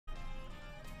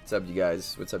What's up, you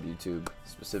guys? What's up, YouTube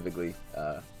specifically?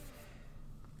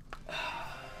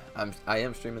 I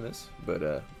am streaming this,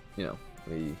 but you know,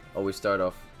 we always start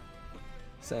off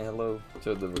saying hello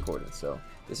to the recording. So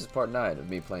this is part 9 of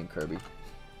me playing Kirby.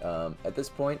 At this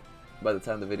point, by the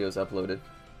time the video is uploaded,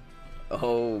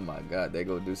 oh my God, there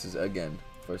go Deuces again,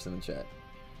 first in the chat,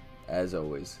 as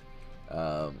always.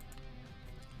 But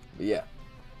yeah,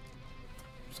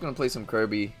 just gonna play some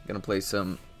Kirby. Gonna play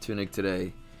some Tunic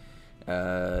today.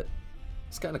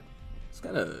 It's kind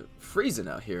of freezing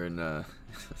out here in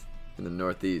in the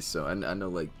Northeast, so I know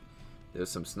like there's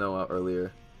some snow out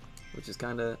earlier, which is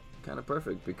kind of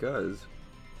perfect because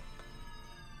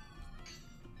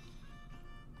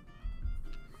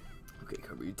okay,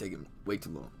 Kirby, you're taking way too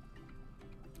long.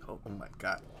 Oh my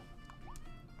God.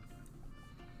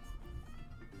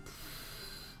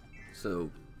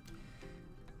 So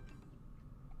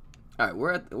all right,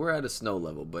 we're at a snow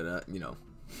level, but you know,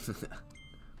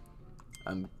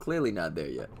 I'm clearly not there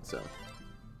yet. So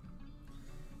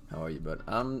how are you, bud?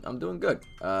 I'm doing good.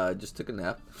 Just took a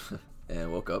nap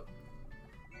and woke up.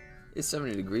 It's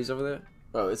 70 degrees over there.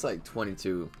 Oh, it's like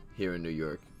 22 here in New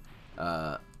York.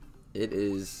 It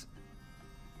is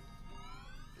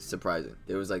surprising.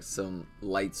 There was like some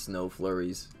light snow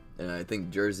flurries, and I think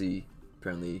Jersey,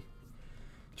 apparently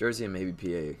Jersey and maybe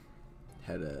PA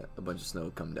had a bunch of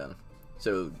snow come down.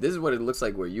 So this is what it looks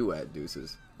like where you at,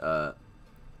 Deuces.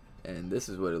 And this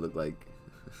is what it looked like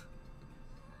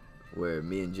where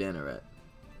me and Jan are at.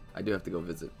 I do have to go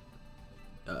visit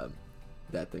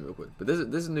that thing real quick. But this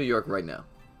is New York right now.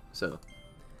 So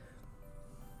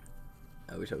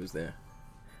I wish I was there.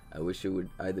 I wish it would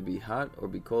either be hot or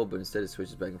be cold, but instead it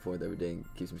switches back and forth every day and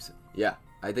keeps me sick. Yeah,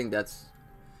 I think that's,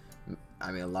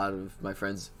 I mean, a lot of my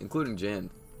friends, including Jan,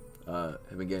 have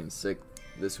been getting sick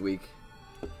this week.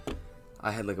 I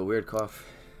had like a weird cough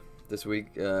this week.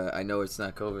 I know it's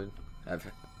not COVID. I've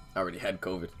already had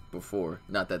COVID before.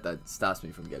 Not that that stops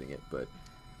me from getting it, but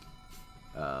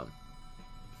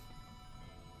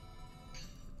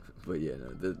yeah,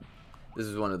 no, this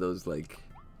is one of those like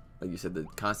you said, the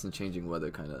constant changing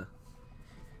weather kind of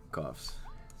coughs.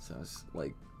 So it's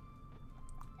like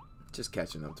just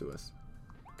catching up to us.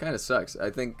 Kind of sucks. I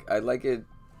think I like it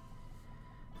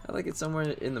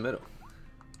somewhere in the middle.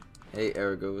 Hey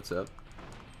Erigo, what's up?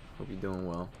 Hope you're doing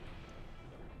well.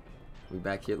 We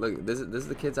back here. Look, this is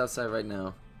the kids outside right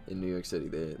now in New York City.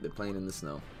 They're playing in the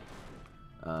snow.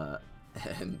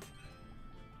 And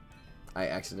I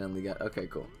accidentally got, okay,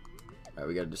 cool. Alright,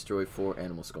 we gotta destroy 4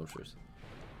 animal sculptures.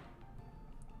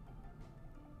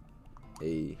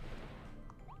 Hey.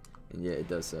 And yeah, it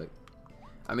does suck.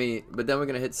 I mean, but then we're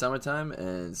gonna hit summertime,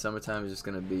 and summertime is just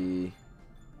gonna be,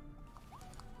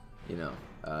 you know,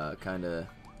 kinda,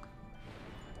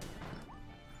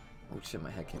 oh shit, my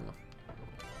hat came off.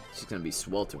 It's just gonna be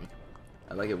sweltering.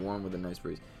 I like it warm with a nice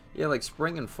breeze. Yeah, like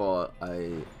spring and fall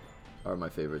are my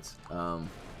favorites.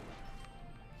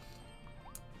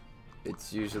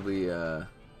 It's usually I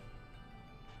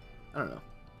don't know.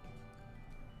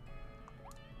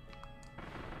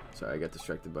 Sorry, I got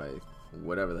distracted by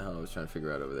whatever the hell I was trying to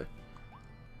figure out over there.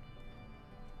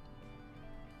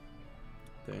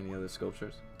 Are there any other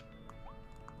sculptures?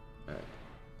 Alright.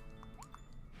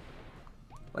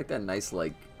 Like that nice,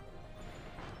 like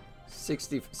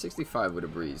 65 with a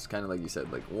breeze, kind of like you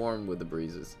said, like warm with the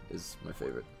breeze is my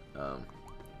favorite. And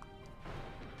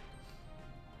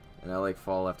I like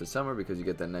fall after summer because you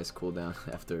get that nice cool down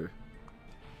after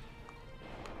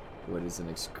what is an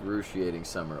excruciating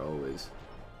summer always.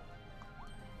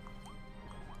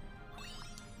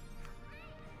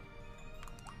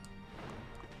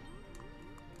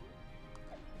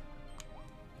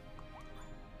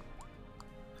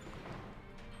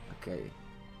 Okay.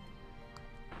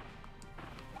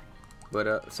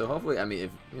 But so hopefully, I mean,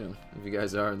 if you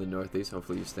guys are in the Northeast,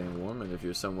 hopefully you're staying warm, and if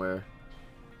you're somewhere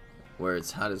where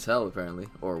it's hot as hell apparently,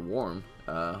 or warm,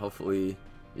 hopefully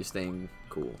you're staying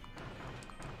cool.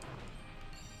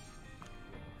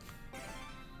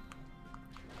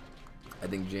 I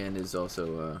think Jan is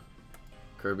also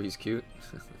Kirby's cute.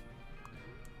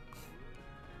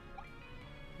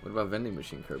 What about vending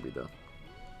machine Kirby though?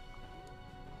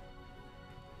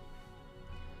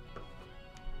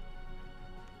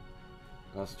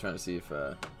 I'm also trying to see if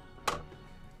I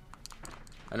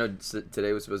know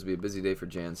today was supposed to be a busy day for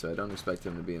Jan, so I don't expect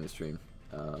him to be in the stream.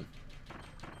 Alright.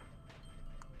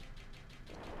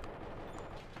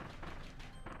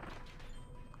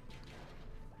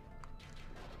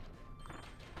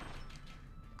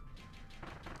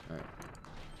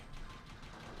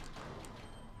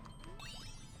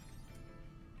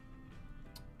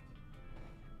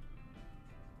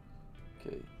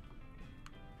 Okay.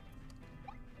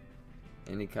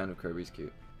 Any kind of Kirby's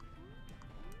cute.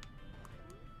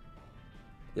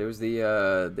 There's the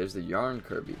yarn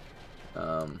Kirby.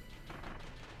 Oh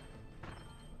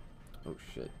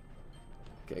shit.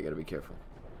 Okay, I gotta be careful.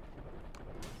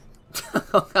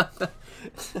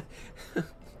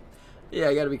 Yeah,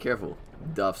 I gotta be careful.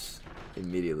 Duffs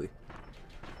immediately.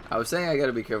 I was saying I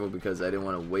gotta be careful because I didn't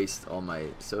want to waste all my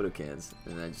soda cans,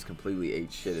 and I just completely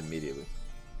ate shit immediately.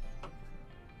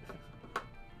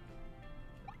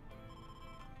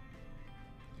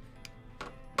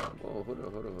 Whoa, hold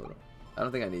on. I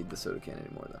don't think I need the soda can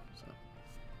anymore though. So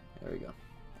there we go.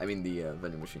 I mean the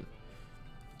vending machine.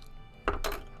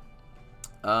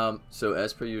 So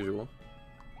as per usual,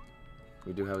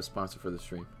 we do have a sponsor for the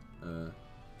stream.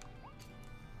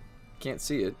 Can't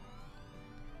see it,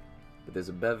 but there's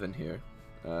a Bev in here.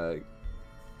 Because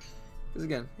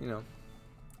again, you know,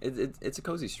 it's a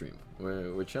cozy stream.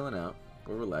 We're chilling out,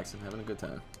 we're relaxing, having a good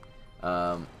time.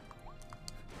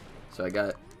 So I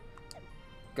got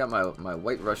my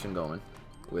White Russian going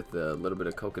with a little bit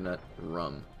of coconut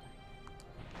rum,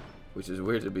 which is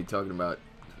weird to be talking about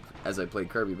as I play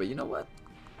Kirby, but you know what?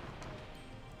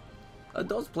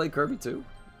 Adults play Kirby too.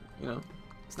 You know,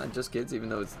 it's not just kids, even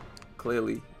though it's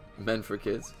clearly meant for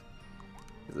kids.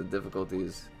 The difficulty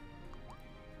is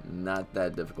not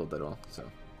that difficult at all. So,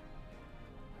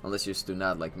 unless you're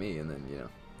stunad like me, and then you know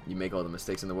you make all the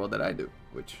mistakes in the world that I do,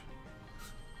 which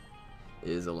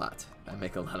is a lot. I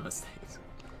make a lot of mistakes.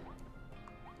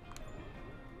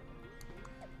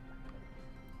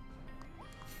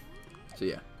 So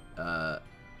yeah,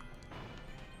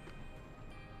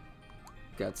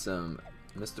 got some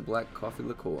Mr. Black coffee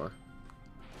liqueur,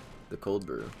 the cold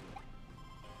brew.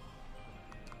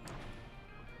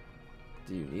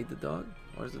 Do you need the dog?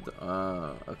 Where's the dog?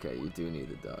 Oh, okay, you do need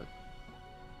the dog.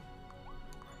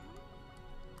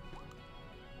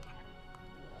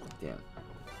 Damn,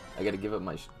 I gotta give up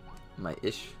my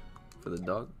ish for the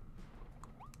dog.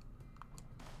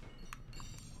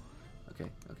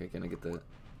 Okay, can I get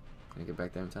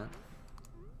back there in time?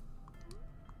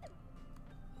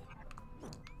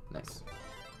 Nice.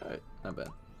 Alright, not bad.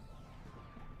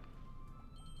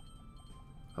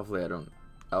 Hopefully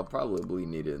I'll probably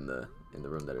need it in the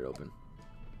room that it opened.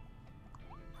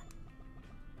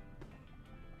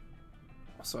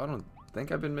 Also, I don't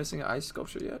think I've been missing an ice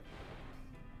sculpture yet.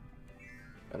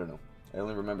 I don't know. I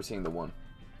only remember seeing the one.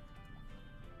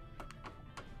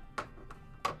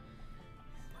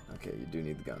 Okay, you do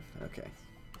need the gun. Okay.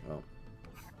 Well.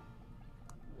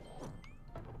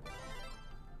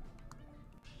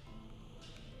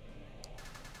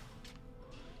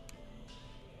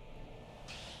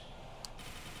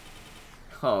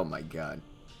 Oh my god.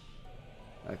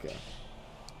 Okay.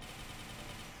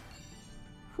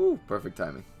 Whew, perfect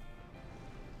timing.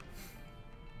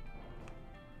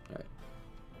 Alright.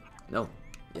 No.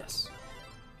 Yes.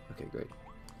 Okay, great.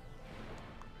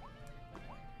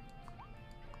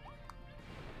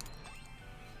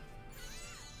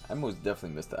 I most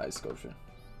definitely missed the ice sculpture.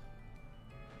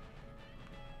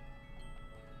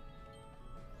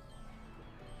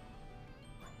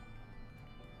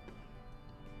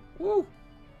 Woo!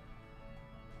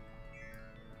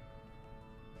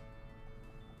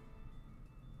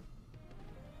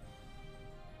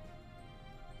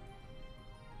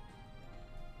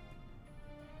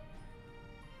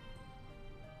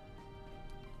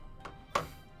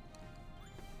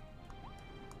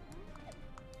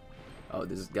 Oh,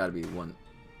 this has got to be one.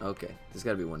 Okay, there's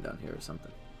got to be one down here or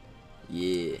something.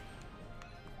 Yeah.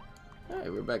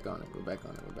 Alright, we're back on it. We're back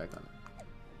on it. We're back on it.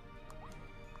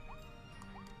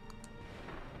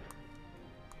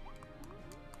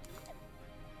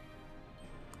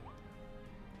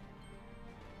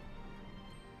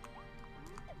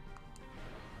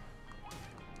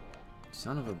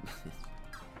 Son of a...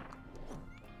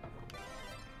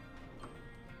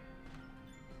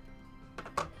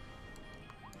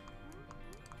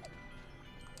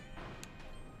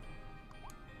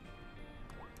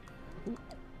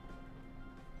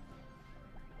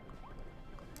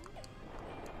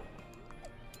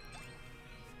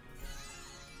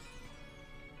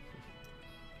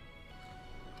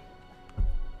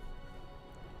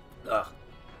 Ugh.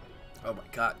 Oh my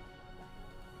god.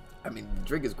 I mean, the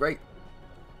drink is great.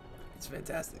 It's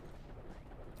fantastic.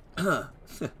 Can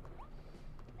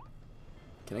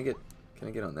I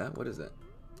get on that? What is that?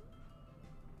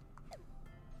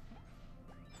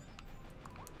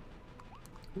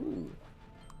 Ooh.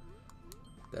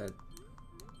 That.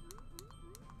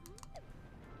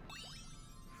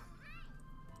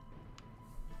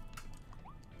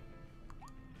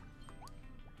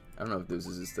 I don't know if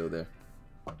Deuces is still there.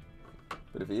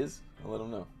 But if he is, I'll let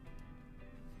him know.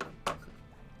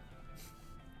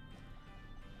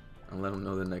 Don't let him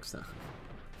know the next time.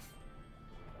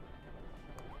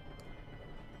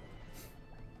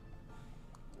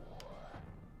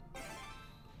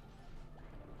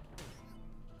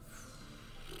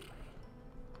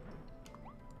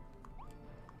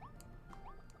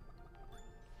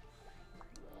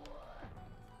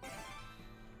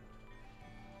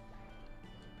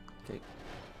 Okay.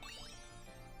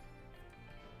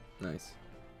 Nice.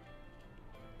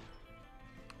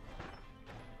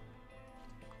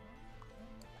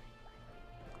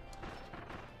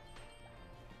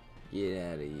 Get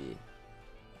out of here.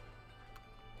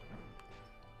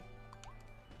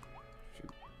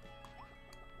 Shoot.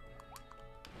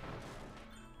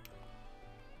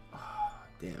 Oh,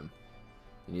 damn.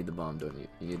 You need the bomb, don't you?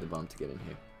 You need the bomb to get in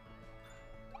here.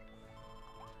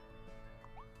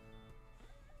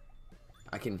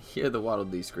 I can hear the Waddle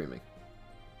Dee screaming.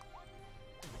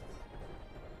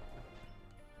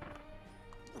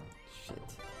 Shit.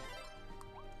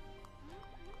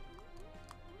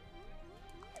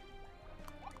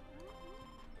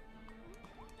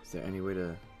 Is there any way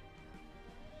to...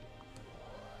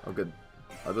 Oh, good.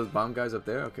 Are those bomb guys up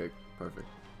there? Okay, perfect.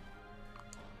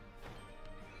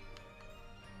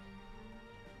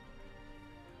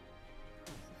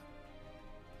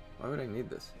 Why would I need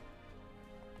this?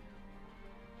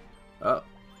 Oh.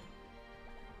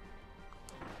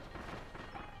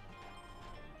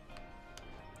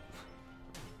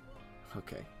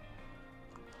 Okay.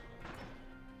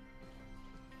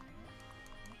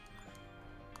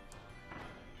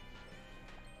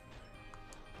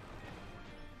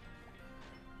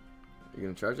 You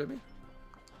gonna charge at me?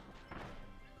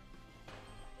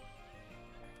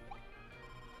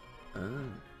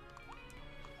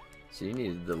 So you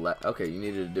needed the okay, you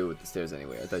needed to do it with the stairs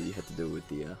anyway. I thought you had to do it with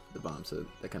the bomb, so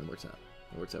that kind of works out.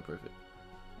 It works out perfect.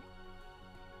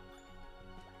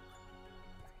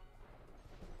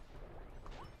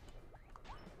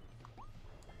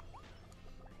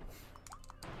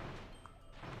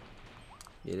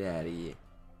 Get out of here.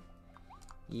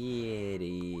 Get out of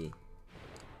here.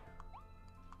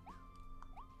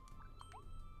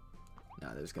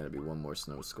 Nah, there's gotta be one more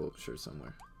snow sculpture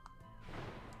somewhere.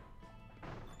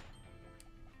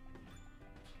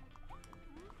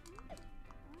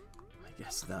 I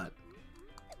guess not.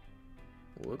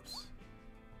 Whoops.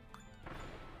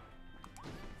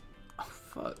 Oh,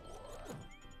 fuck.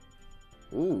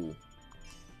 Ooh.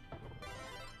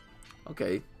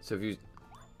 Okay, so if you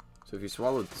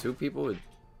swallow two people, it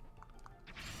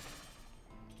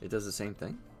does the same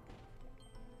thing?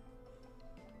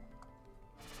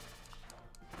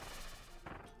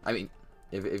 I mean,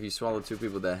 if you swallow two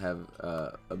people that have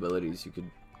abilities, you could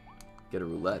get a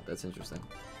roulette. That's interesting.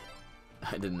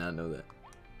 I did not know that.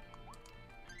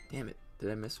 Damn it.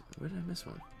 Did I miss one? Where did I miss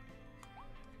one?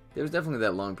 There was definitely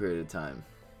that long period of time.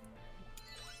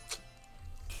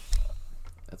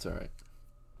 That's alright.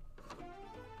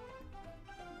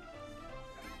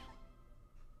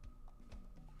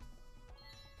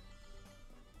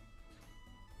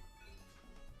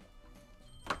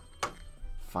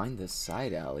 Find the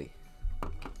side alley.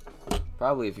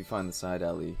 Probably if you find the side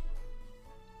alley,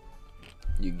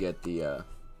 you get the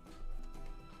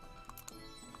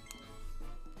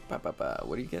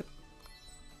what do you get?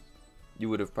 You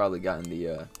would have probably gotten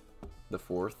the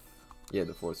fourth, yeah,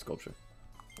 the fourth sculpture.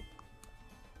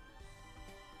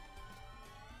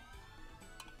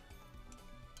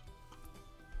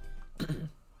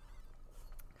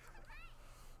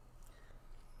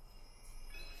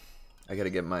 I gotta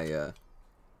get my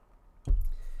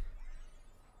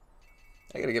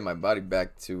body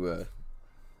back to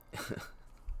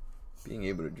being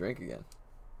able to drink again,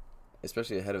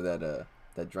 especially ahead of that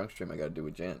drunk stream I gotta do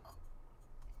with Jan.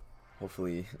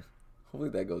 Hopefully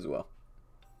that goes well.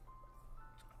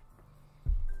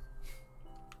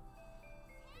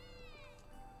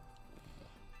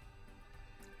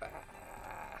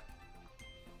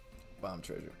 Bomb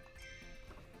treasure.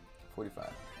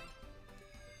 45.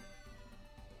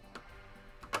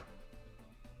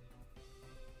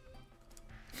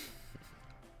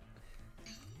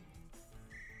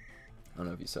 I don't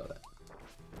know if you saw that.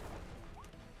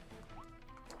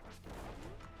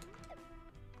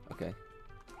 Okay.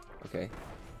 Okay.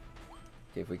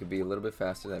 Okay, if we could be a little bit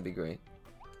faster, that'd be great.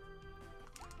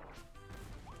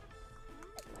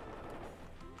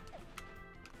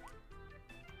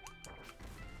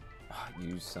 Oh,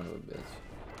 you son of a bitch.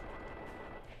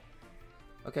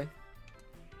 Okay.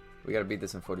 We gotta beat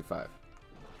this in 45.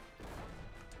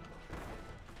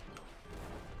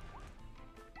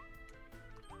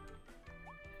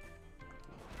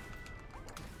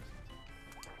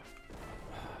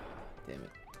 Damn it.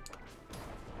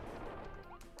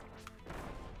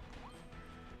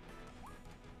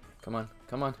 Come on.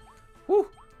 Come on. Woo!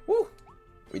 Woo!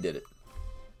 We did it.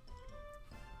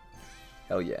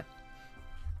 Hell yeah.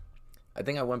 I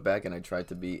think I went back and I tried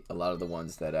to beat a lot of the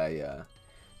ones that I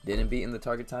didn't beat in the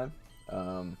target time.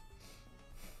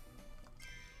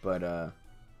 What did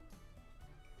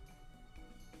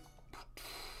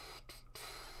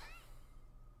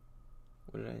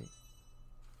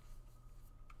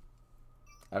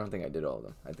I don't think I did all of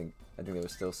them. I think there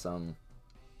was still some.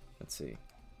 Let's see.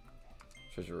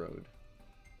 Treasure Road.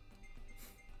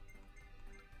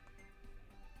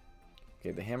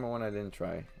 Okay, the hammer one I didn't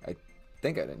try. I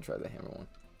think I didn't try the hammer one.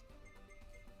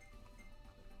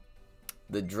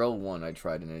 The drill one I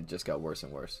tried and it just got worse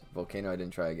and worse. Volcano I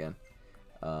didn't try again.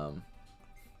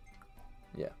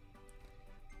 Yeah.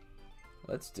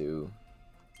 Let's do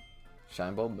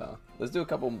Shine Bulb now. Let's do a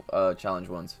couple challenge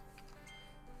ones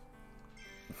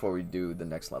before we do the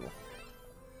next level.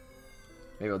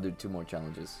 Maybe I'll do 2 more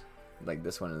challenges, like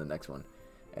this one and the next one,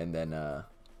 and then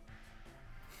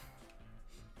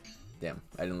damn,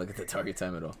 I didn't look at the target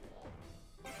time at all.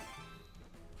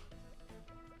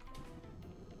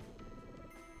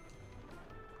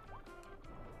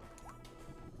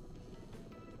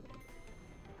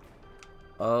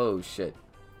 Oh shit,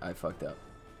 I fucked up.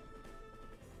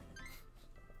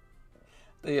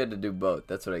 You had to do both.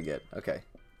 That's what I get. Okay.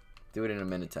 Do it in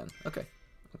 1:10. Okay.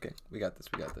 Okay. We got this.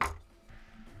 We got this.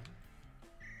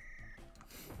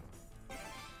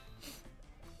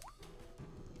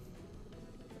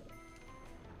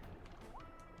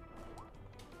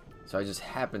 So I just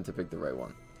happened to pick the right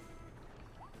one.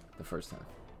 The first time.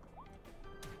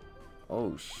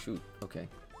 Oh, shoot. Okay.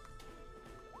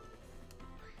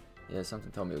 Yeah,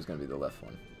 something told me it was going to be the left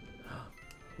one.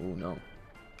 Oh, no.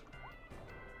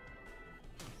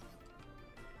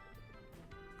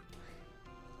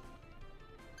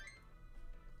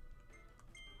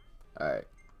 Alright,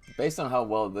 based on how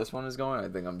well this one is going, I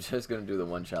think I'm just going to do the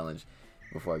one challenge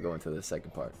before I go into the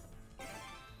second part.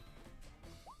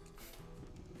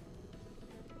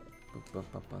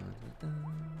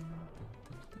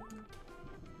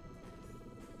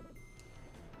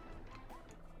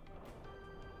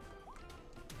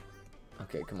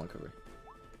 Okay, come on, Kirby.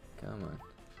 Come on.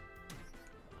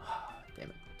 Damn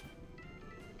it.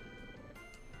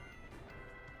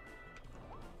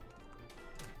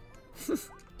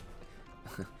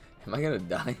 Am I gonna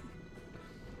die?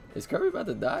 Is Kirby about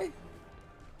to die?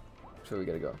 So we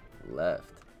gotta go left.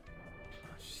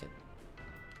 Oh shit.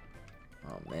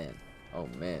 Oh man. Oh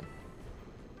man.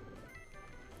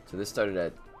 So this started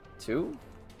at 2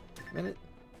 minutes?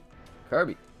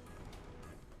 Kirby.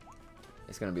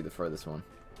 It's gonna be the furthest one.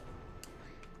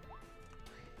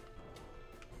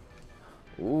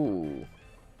 Ooh.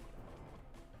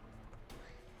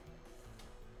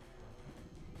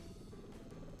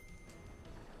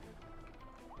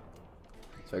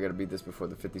 So I gotta beat this before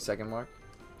the 50-second mark,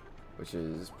 which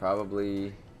is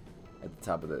probably at the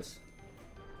top of this.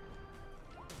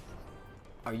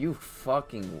 Are you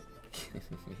fucking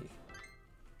kidding me?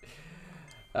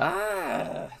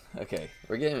 Ah, okay.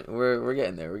 We're getting there. We're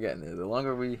getting there. The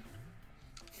longer we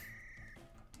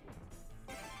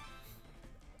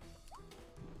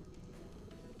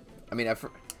I mean, I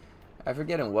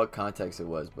forget in what context it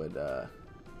was, but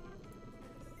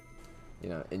you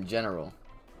know, in general,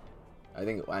 I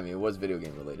mean, it was video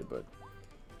game related, but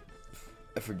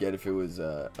I forget if it was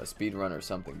a speed run or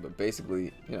something. But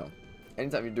basically, you know,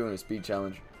 anytime you're doing a speed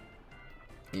challenge,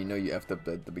 you know you effed up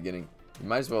at the beginning, you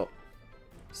might as well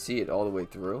see it all the way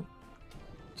through,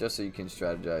 just so you can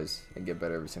strategize and get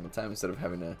better every single time instead of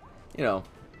having to, you know,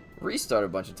 restart a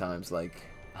bunch of times like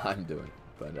I'm doing.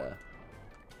 But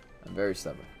I'm very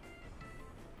stubborn.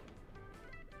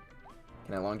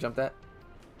 Can I long jump that?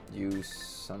 You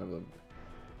son of a...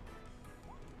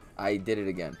 I did it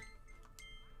again.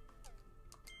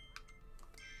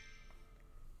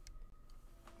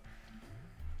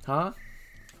 Huh?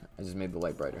 I just made the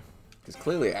light brighter. Because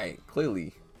clearly I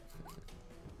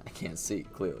can't see,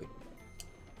 clearly.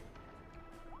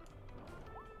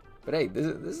 But hey, this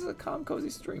is a calm,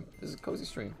 cozy stream. This is a cozy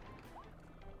stream.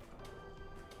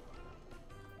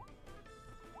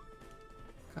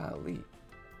 Golly.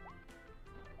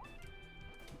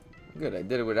 Good, I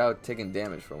did it without taking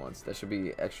damage for once. That should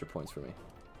be extra points for me.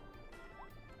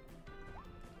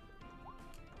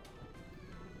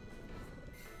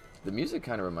 The music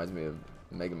kind of reminds me of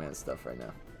Mega Man stuff right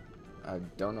now. I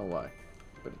don't know why,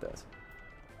 but it does.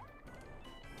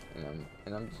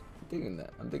 And I'm digging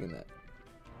that. I'm digging that.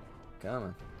 Come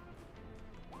on.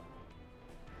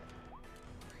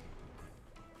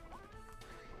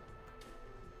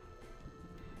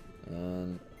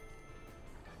 And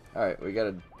alright, we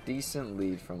gotta decent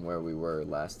lead from where we were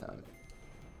last time.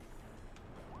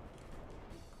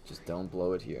 Just don't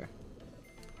blow it here.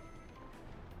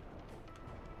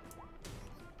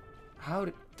 How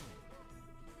did...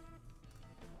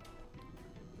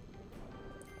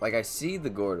 Like, I see the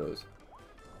Gordos.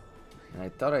 And I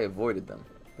thought I avoided them.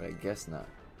 But I guess not.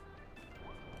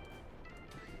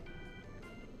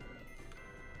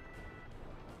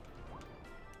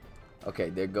 Okay,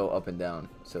 they go up and down.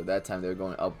 So that time they're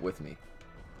going up with me.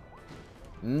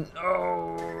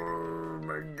 Oh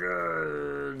my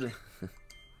god.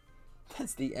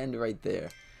 That's the end right there.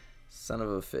 Son of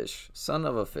a fish. Son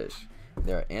of a fish.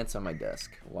 There are ants on my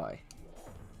desk. Why?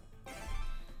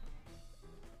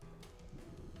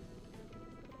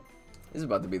 This is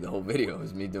about to be the whole video,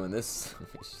 is me doing this.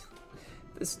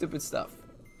 This stupid stuff.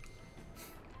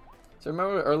 So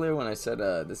remember earlier when I said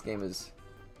this game is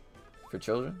for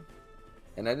children?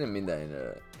 And I didn't mean that in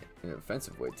an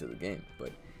offensive way to the game,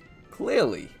 but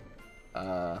clearly,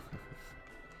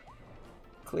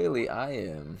 clearly I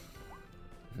am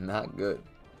not good.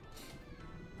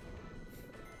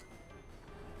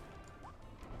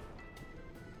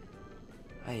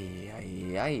 Ay,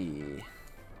 ay, ay.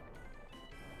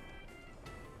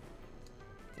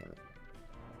 Damn it.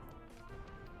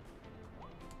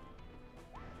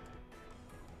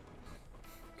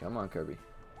 Come on, Kirby.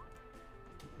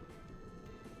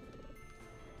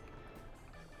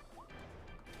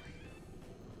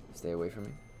 Stay away from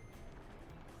me.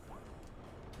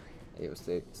 Hey, yo,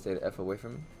 stay the F away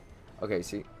from me. Okay,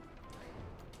 see.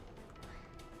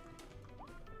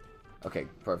 Okay,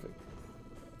 perfect.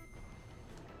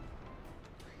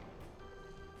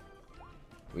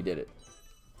 We did it.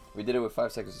 We did it with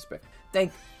 5 seconds to spare.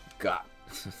 Thank God.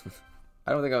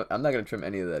 I don't think I'm not gonna trim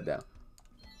any of that down.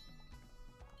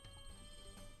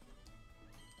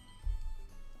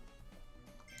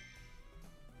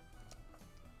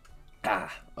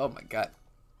 Oh my god.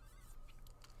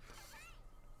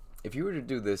 If you were to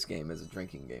do this game as a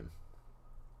drinking game,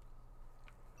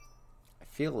 I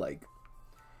feel like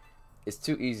it's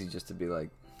too easy just to be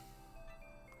like,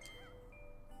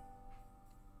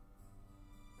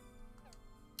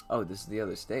 oh, this is the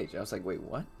other stage. I was like, wait,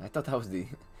 what? I thought that was the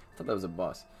I thought that was a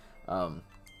boss.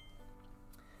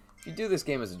 If you do this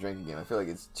game as a drinking game, I feel like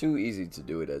it's too easy to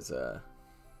do it as a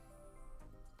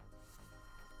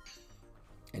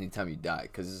anytime you die,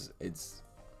 because it's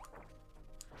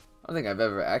I don't think I've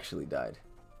ever actually died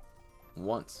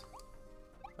once.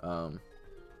 I've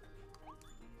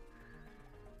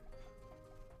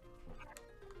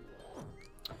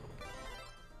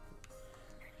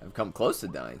come close to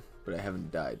dying, but I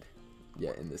haven't died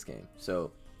yet in this game.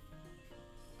 So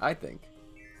I think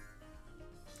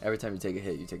every time you take a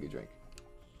hit, you take a drink.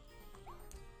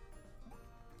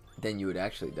 Then you would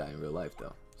actually die in real life,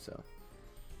 though. So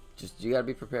just you gotta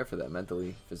be prepared for that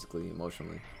mentally, physically,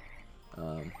 emotionally.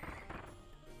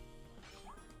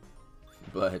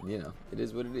 But you know, it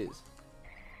is what it is.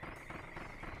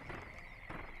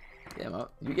 Damn,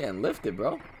 you getting lifted,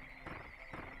 bro.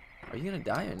 Are you gonna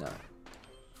die or not?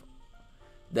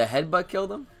 The headbutt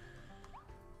killed him?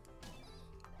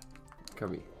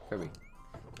 Kirby.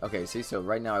 Okay, see, so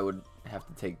right now I would have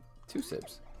to take 2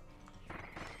 sips.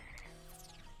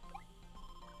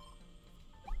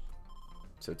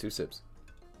 So 2 sips.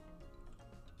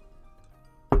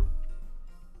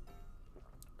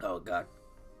 Oh god.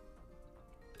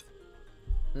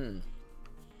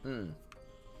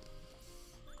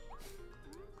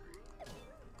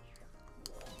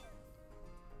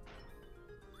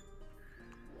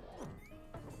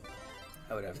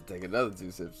 I would have to take another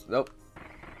 2 sips. Nope.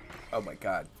 Oh my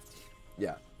god.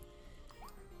 Yeah.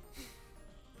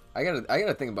 I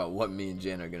gotta think about what me and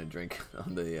Jen are gonna drink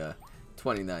on the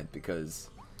 29th, because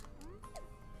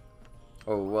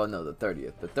well, no, the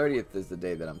 30th. The 30th is the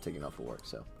day that I'm taking off of work,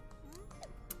 so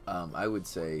I would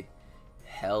say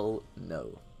hell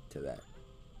no to that.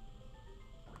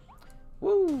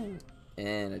 Woo!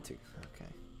 And I took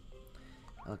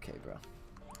okay, bro.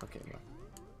 Okay, bro.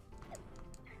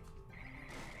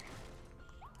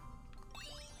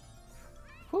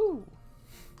 Woo!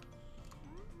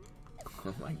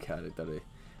 Oh my god, I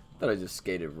thought I just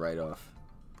skated right off.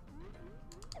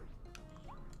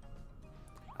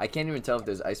 I can't even tell if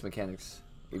there's ice mechanics,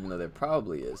 even though there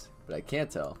probably is, but I can't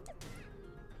tell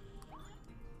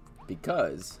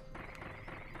because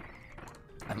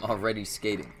I'm already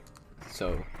skating.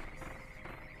 So,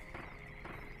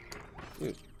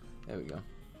 dude, there we go.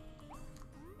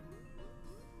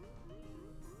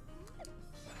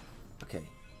 Okay,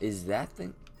 is that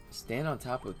thing stand on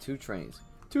top of 2 trains?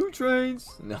 2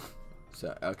 trains? No.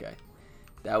 So, okay.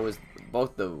 That was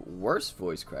both the worst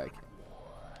voice crack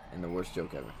and the worst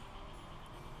joke ever.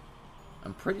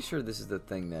 I'm pretty sure this is the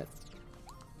thing that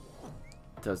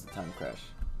does the time crash.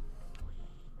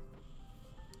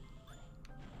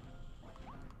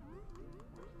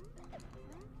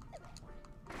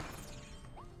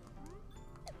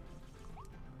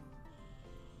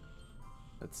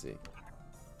 Let's see.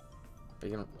 Are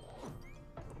you gonna...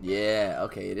 Yeah,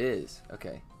 okay, it is.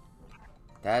 Okay.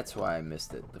 That's why I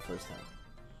missed it the first time.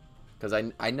 Because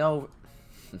I know...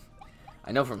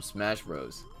 I know from Smash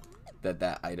Bros.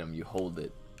 That item, you hold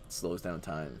it, slows down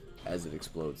time as it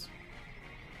explodes.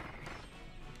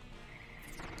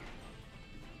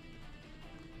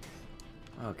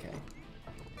 Okay.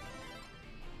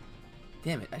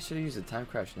 Damn it, I should have used the time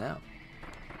crash now.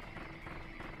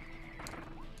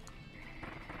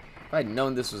 If I'd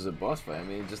known this was a boss fight, I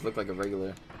mean, it just looked like a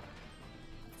regular...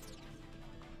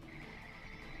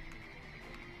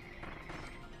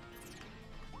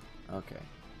 Okay.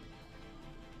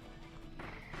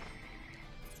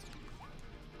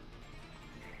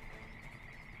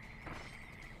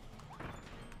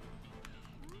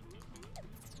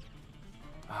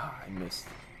 Ah, I missed.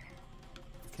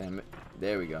 Can I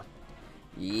there we go.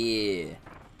 Yeah.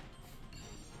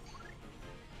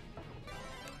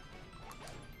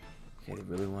 Okay, they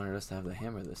really wanted us to have the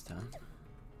hammer this time.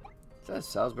 Is that a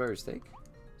Salisbury steak?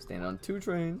 Stand on 2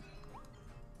 trains.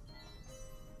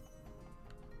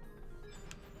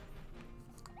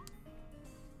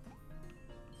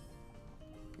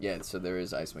 Yeah, so there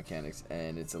is ice mechanics,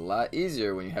 and it's a lot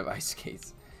easier when you have ice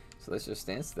skates. So let's just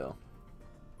stand still.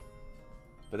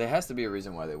 But there has to be a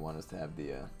reason why they want us to have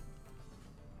the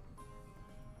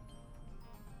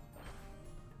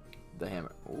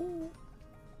hammer. Ooh.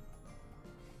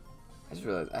 I just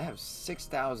realized I have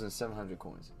 6,700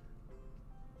 coins.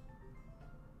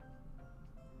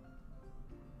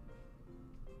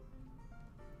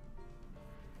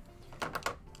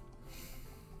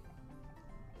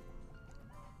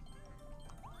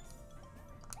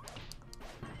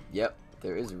 Yep,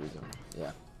 there is a reason.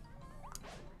 Yeah.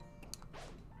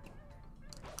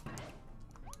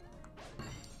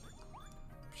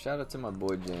 Shout out to my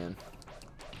boy Jan.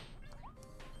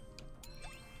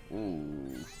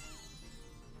 Ooh.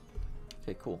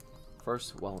 Okay, cool.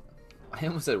 First, well, I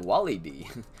almost said Wally D.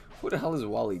 Who the hell is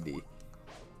Wally D?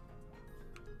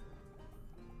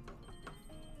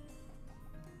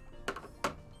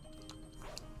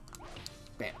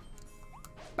 Bam.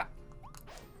 Bah.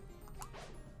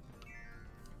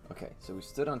 Okay, so we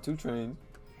stood on 2 trains.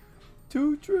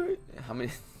 2 trains. How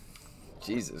many?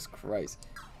 Jesus Christ.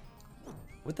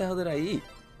 What the hell did I eat?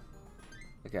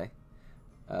 Okay.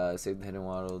 Save the hidden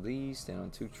waddle D. Stand on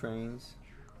 2 trains.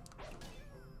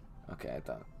 Okay, I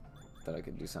thought I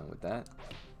could do something with that.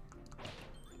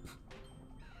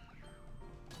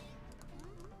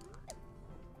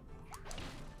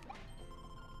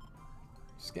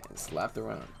 Just getting slapped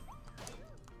around.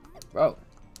 Bro.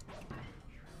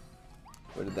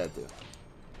 What did that do?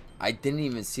 I didn't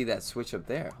even see that switch up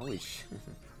there. Holy shit.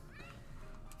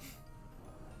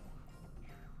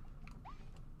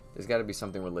 There's got to be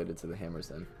something related to the hammers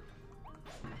then.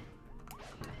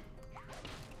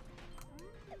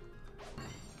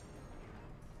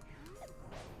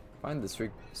 Find the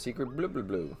secret blue blue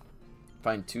blue.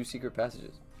 Find 2 secret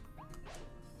passages.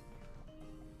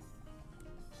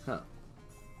 Huh.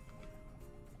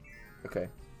 Okay.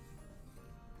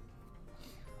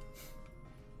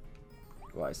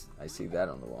 Well, I see that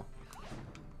on the wall.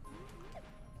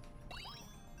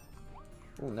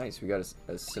 Oh, nice. We got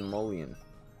a simoleon.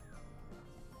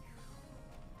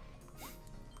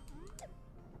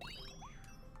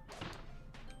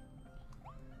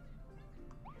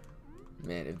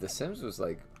 Man, if The Sims was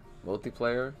like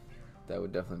multiplayer, that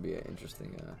would definitely be an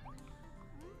interesting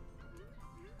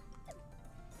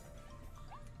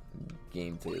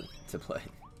game to play.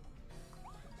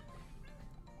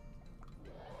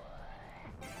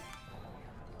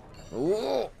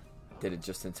 Ooh! Did it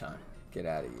just in time. Get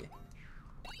out of here.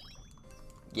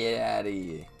 Get out of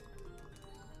here.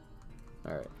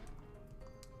 Alright.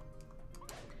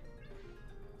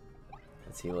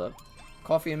 Let's heal up.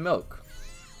 Coffee and milk.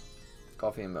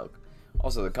 Coffee and milk.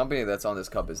 Also, the company that's on this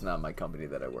cup is not my company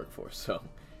that I work for, so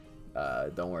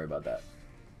don't worry about that.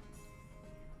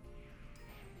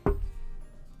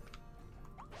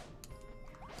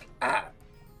 Ah!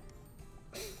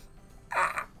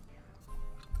 Ah!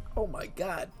 Oh my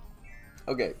god.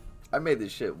 Okay, I made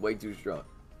this shit way too strong.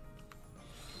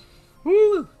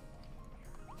 Woo!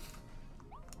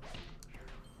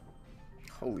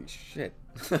 Holy shit.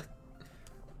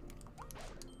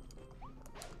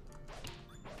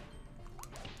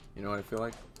 You know what I feel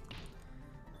like?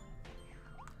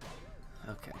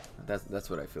 Okay, that's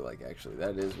what I feel like. Actually,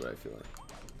 that is what I feel like.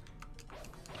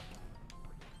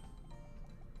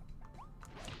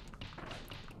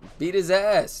 Beat his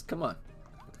ass! Come on.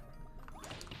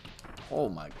 Oh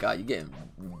my god, you're getting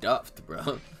duffed,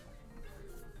 bro.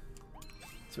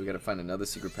 So we gotta find another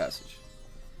secret passage.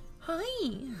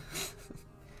 Hi!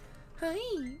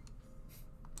 Hi!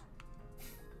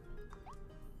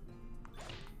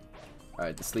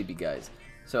 Alright, the sleepy guys.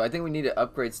 So I think we need to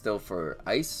upgrade still for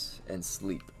ice and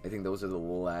sleep. I think those are the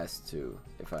last two,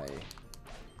 if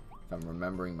I'm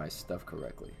remembering my stuff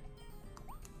correctly.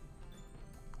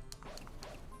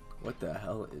 What the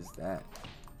hell is that?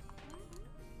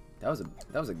 That was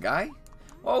a guy?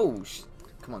 Oh,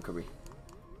 come on, Kirby.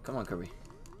 Come on, Kirby.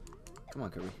 Come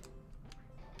on, Kirby.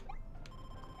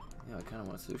 Yeah, I kind of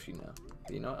want sushi now.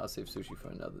 But you know what? I'll save sushi for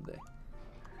another day.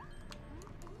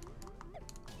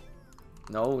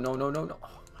 No, no, no, no, no.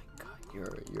 Oh my god,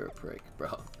 you're a prick,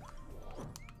 bro.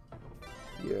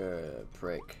 You're a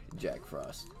prick, Jack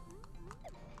Frost.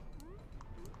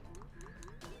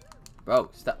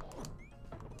 Bro, stop.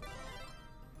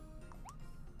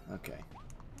 Okay.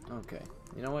 Okay.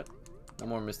 You know what? No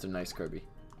more Mr. Nice Kirby.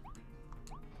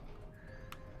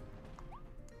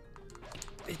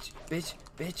 Bitch, bitch,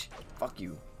 bitch. Fuck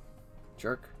you.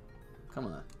 Jerk. Come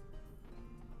on.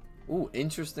 Ooh,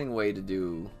 interesting way to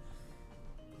do...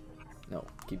 No,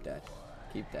 keep that.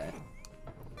 Keep that.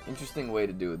 Interesting way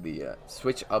to do the,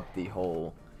 switch up the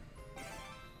whole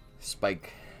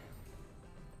spike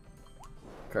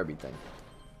Kirby thing.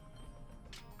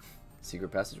 Secret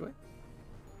passageway?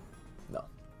 No.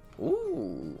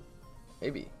 Ooh,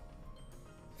 maybe.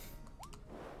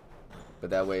 But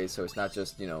that way, so it's not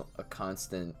just, you know, a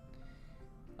constant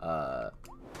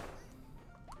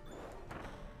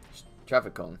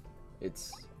traffic cone. It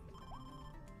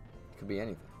could be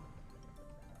anything.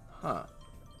 Huh.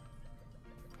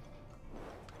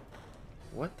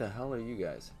 What the hell are you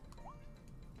guys?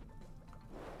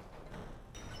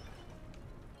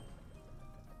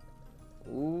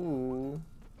 Ooh.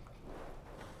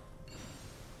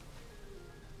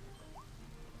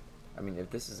 I mean, if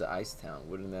this is an ice town,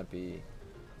 wouldn't that be...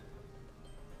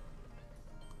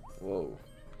 Whoa.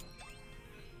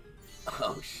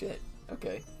 Oh, shit.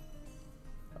 Okay.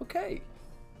 Okay.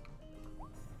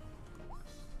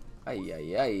 Ay,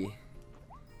 ay, ay.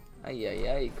 Ay, ay,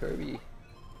 ay, Kirby.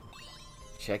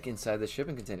 Check inside the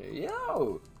shipping container.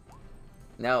 Yo!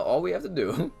 Now, all we have to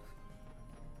do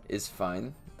is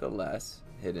find the last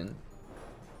hidden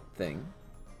thing.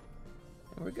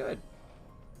 And we're good.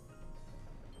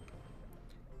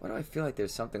 Why do I feel like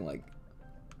there's something like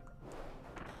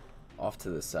off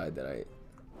to the side that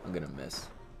I'm gonna miss?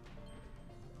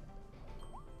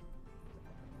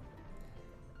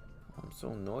 I'm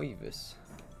so nervous.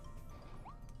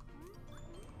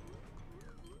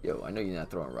 Yo, I know you're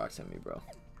not throwing rocks at me, bro.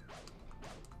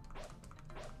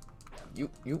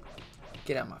 You,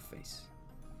 get out of my face.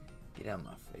 Get out of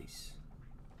my face.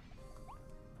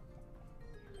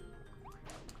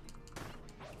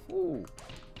 Ooh.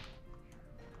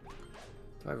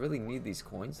 Do I really need these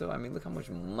coins though? I mean, look how much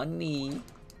money.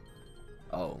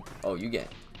 Oh, you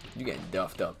getting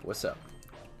duffed up. What's up?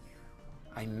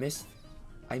 I missed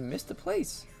the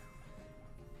place.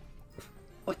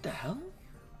 What the hell?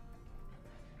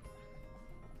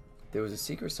 There was a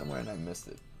secret somewhere and I missed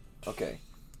it. Okay.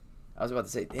 I was about to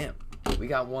say, damn, we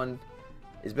got one.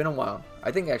 It's been a while.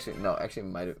 I think actually, no, actually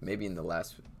maybe in the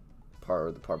last part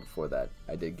or the part before that,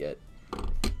 I did get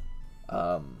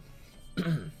all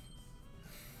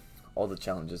the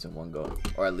challenges in one go,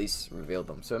 or at least revealed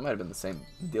them. So it might have been the same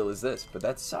deal as this, but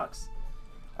that sucks.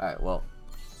 Alright, well,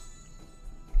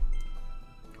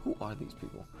 who are these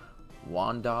people?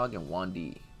 Wandog and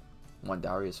Wandee.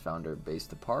 Wandaria's founder based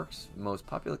the park's most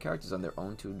popular characters on their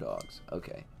own 2 dogs.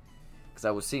 Okay. Because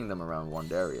I was seeing them around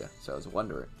Wandaria, so I was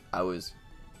wondering. I was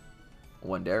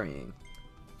Wandarying.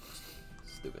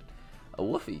 Stupid. A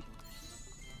Woofy.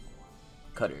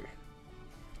 Cutter.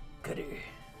 Cutter.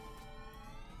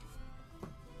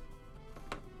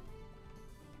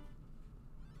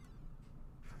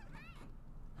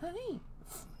 Hi.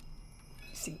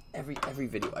 See, every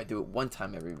video, I do it one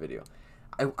time every video.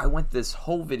 I went this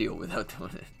whole video without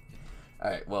doing it.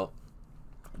 Alright, well,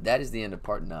 that is the end of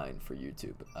part 9 for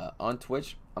YouTube. On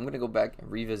Twitch, I'm going to go back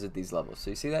and revisit these levels. So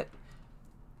you see that?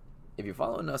 If you're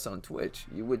following us on Twitch,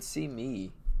 you would see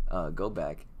me go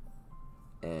back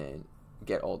and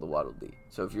get all the Waddle Dee.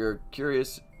 So if you're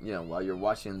curious, you know, while you're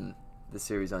watching the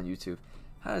series on YouTube,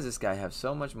 how does this guy have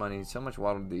so much money, so much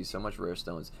Waddle Dee, so much rare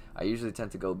stones? I usually tend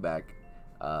to go back.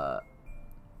 I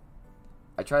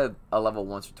try a level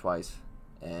once or twice,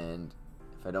 and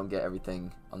if I don't get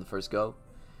everything on the first go,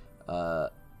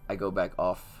 I go back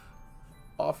off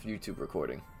YouTube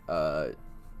recording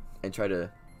and try to,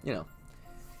 you know,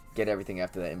 get everything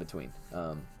after that in between.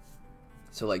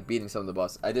 So like beating some of the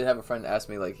bosses. I did have a friend ask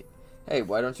me like, hey,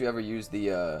 why don't you ever use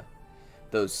the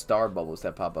those star bubbles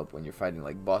that pop up when you're fighting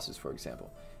like bosses, for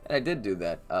example? And I did do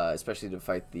that, especially to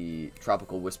fight the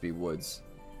Tropical Wispy Woods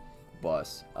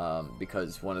boss,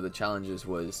 because one of the challenges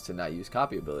was to not use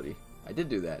copy ability. I did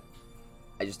do that.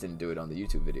 I just didn't do it on the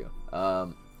YouTube video.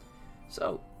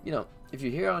 So, you know, if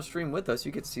you're here on stream with us,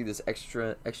 you get to see this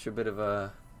extra bit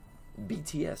of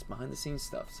BTS, behind the scenes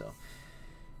stuff. So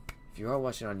if you are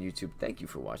watching on YouTube, thank you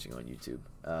for watching on YouTube.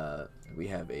 We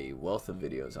have a wealth of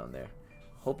videos on there.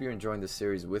 Hope you're enjoying this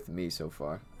series with me so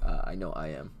far. I know I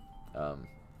am.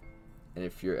 And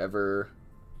if you're ever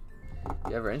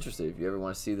interested, if you ever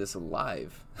want to see this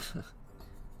live,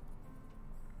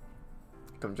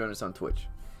 come join us on Twitch.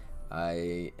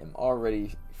 I am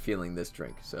already feeling this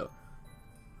drink, so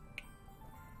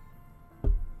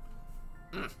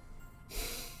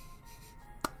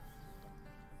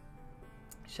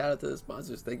shout out to the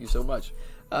sponsors. Thank you so much.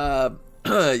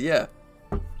 Yeah.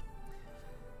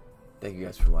 Thank you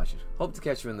guys for watching. Hope to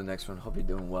catch you in the next one. Hope you're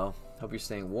doing well. Hope you're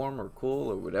staying warm or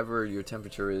cool or whatever your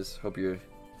temperature is. Hope you're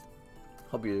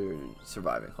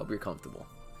surviving. Hope you're comfortable.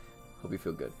 Hope you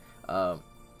feel good. And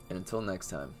until next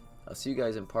time, I'll see you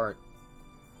guys in part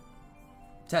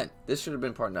 10. This should have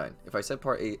been part 9. If I said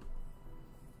part 8,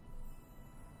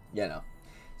 yeah, no.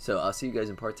 So I'll see you guys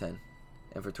in part 10.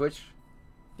 And for Twitch,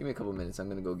 give me a couple minutes. I'm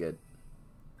gonna go get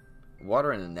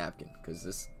water and a napkin because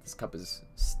this cup is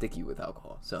sticky with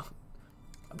alcohol. So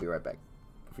I'll be right back.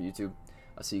 For YouTube,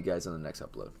 I'll see you guys on the next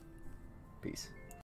upload. Peace.